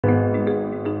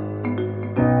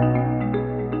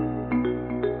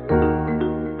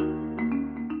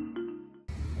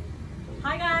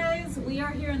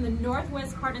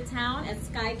part of town at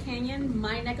Skye Canyon,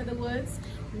 my neck of the woods,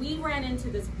 we ran into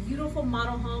this beautiful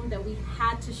model home that we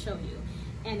had to show you.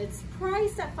 And it's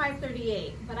priced at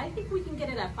 $538, but I think we can get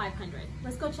it at $500.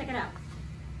 Let's go check it out.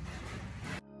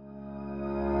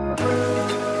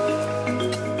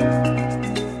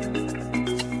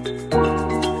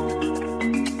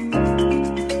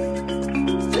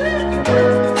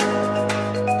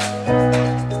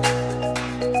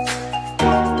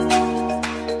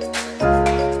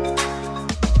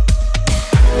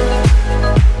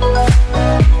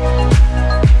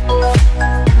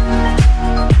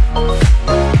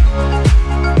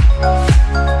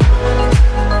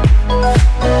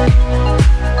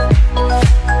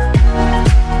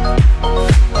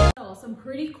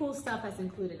 Pretty cool stuff that's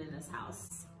included in this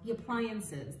house. The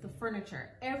appliances, the furniture,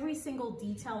 every single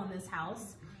detail in this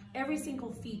house, every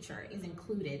single feature is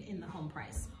included in the home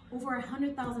price. Over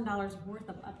 $100,000 worth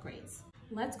of upgrades.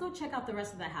 Let's go check out the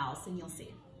rest of the house and you'll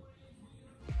see.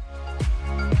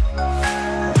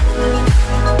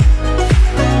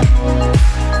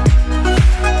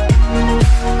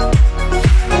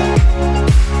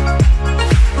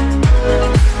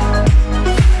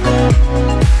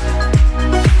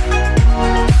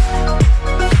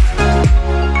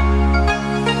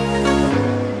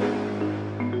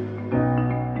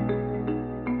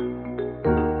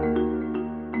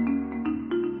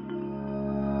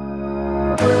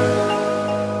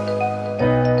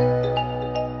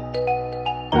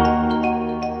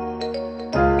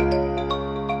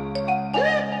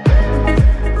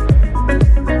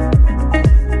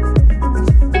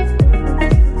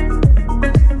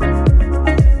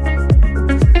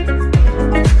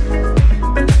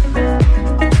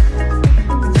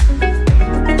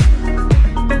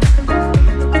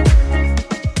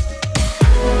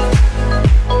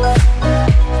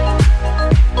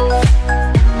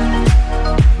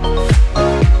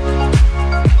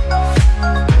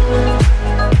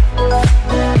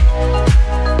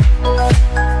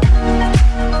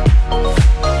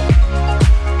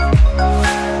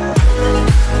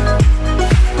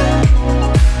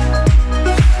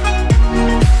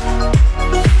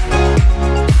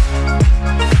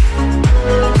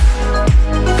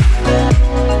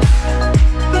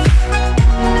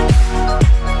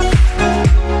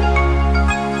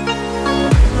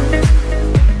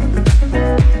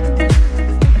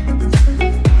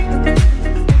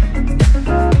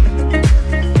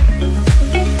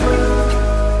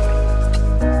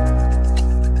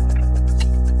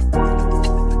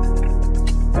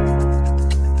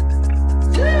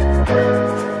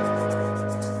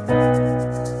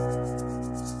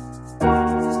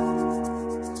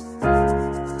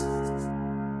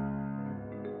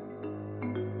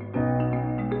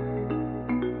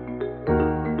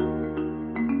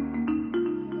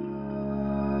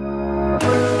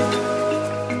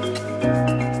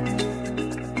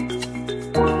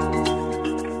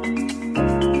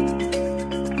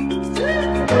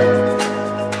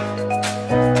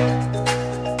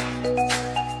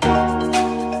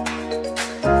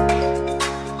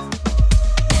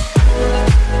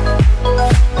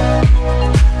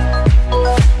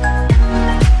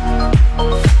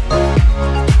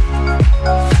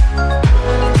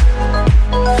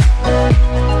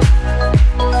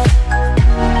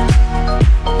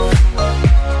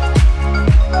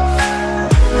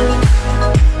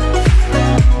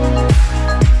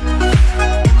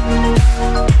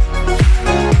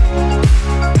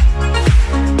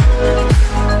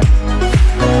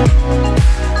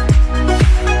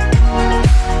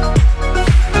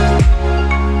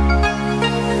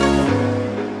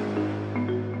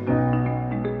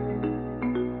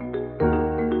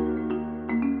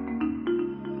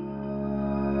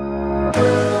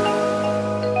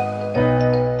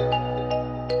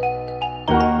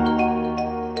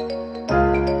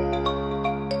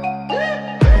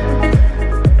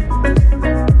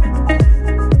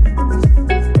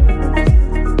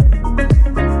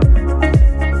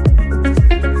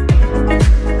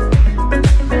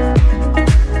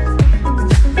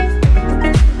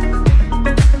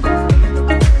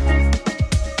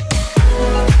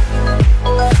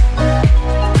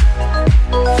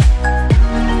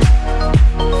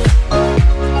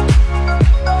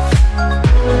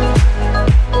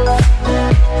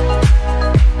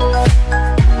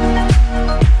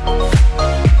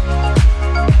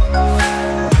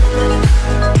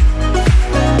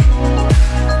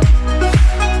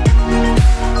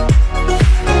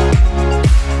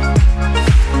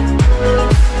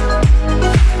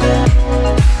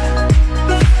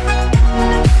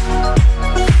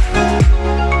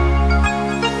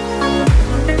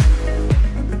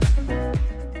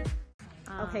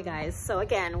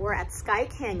 again, we're at Skye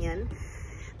Canyon.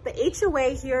 The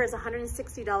HOA here is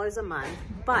 $160 a month,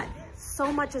 but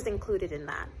so much is included in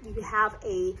that. You have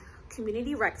a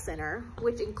community rec center,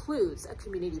 which includes a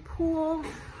community pool,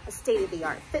 a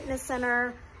state-of-the-art fitness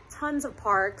center, tons of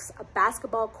parks, a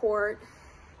basketball court,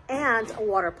 and a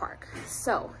water park.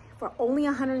 So for only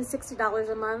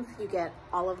 $160 a month, you get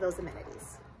all of those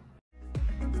amenities.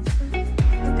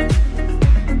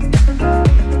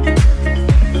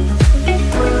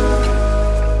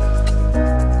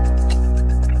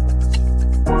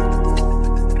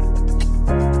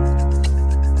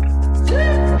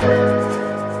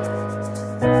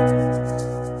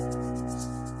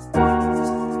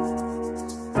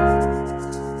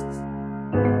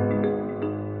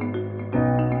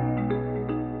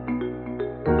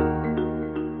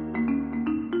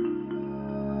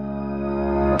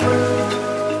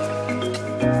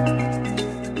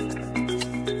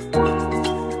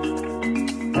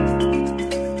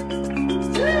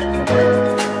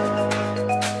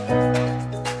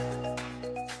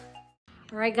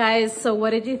 All right, guys, so what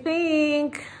did you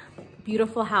think?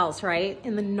 Beautiful house, right?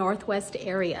 In the Northwest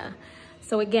area.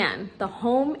 So again, the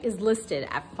home is listed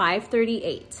at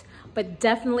 $538, but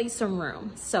definitely some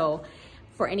room. So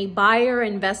for any buyer or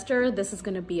investor, this is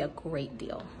gonna be a great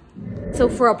deal. So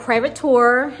for a private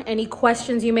tour, any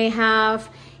questions you may have,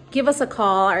 give us a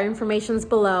call. Our information's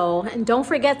below. And don't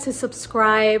forget to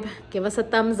subscribe, give us a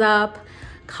thumbs up,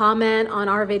 comment on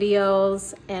our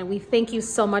videos, and we thank you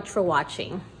so much for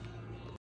watching.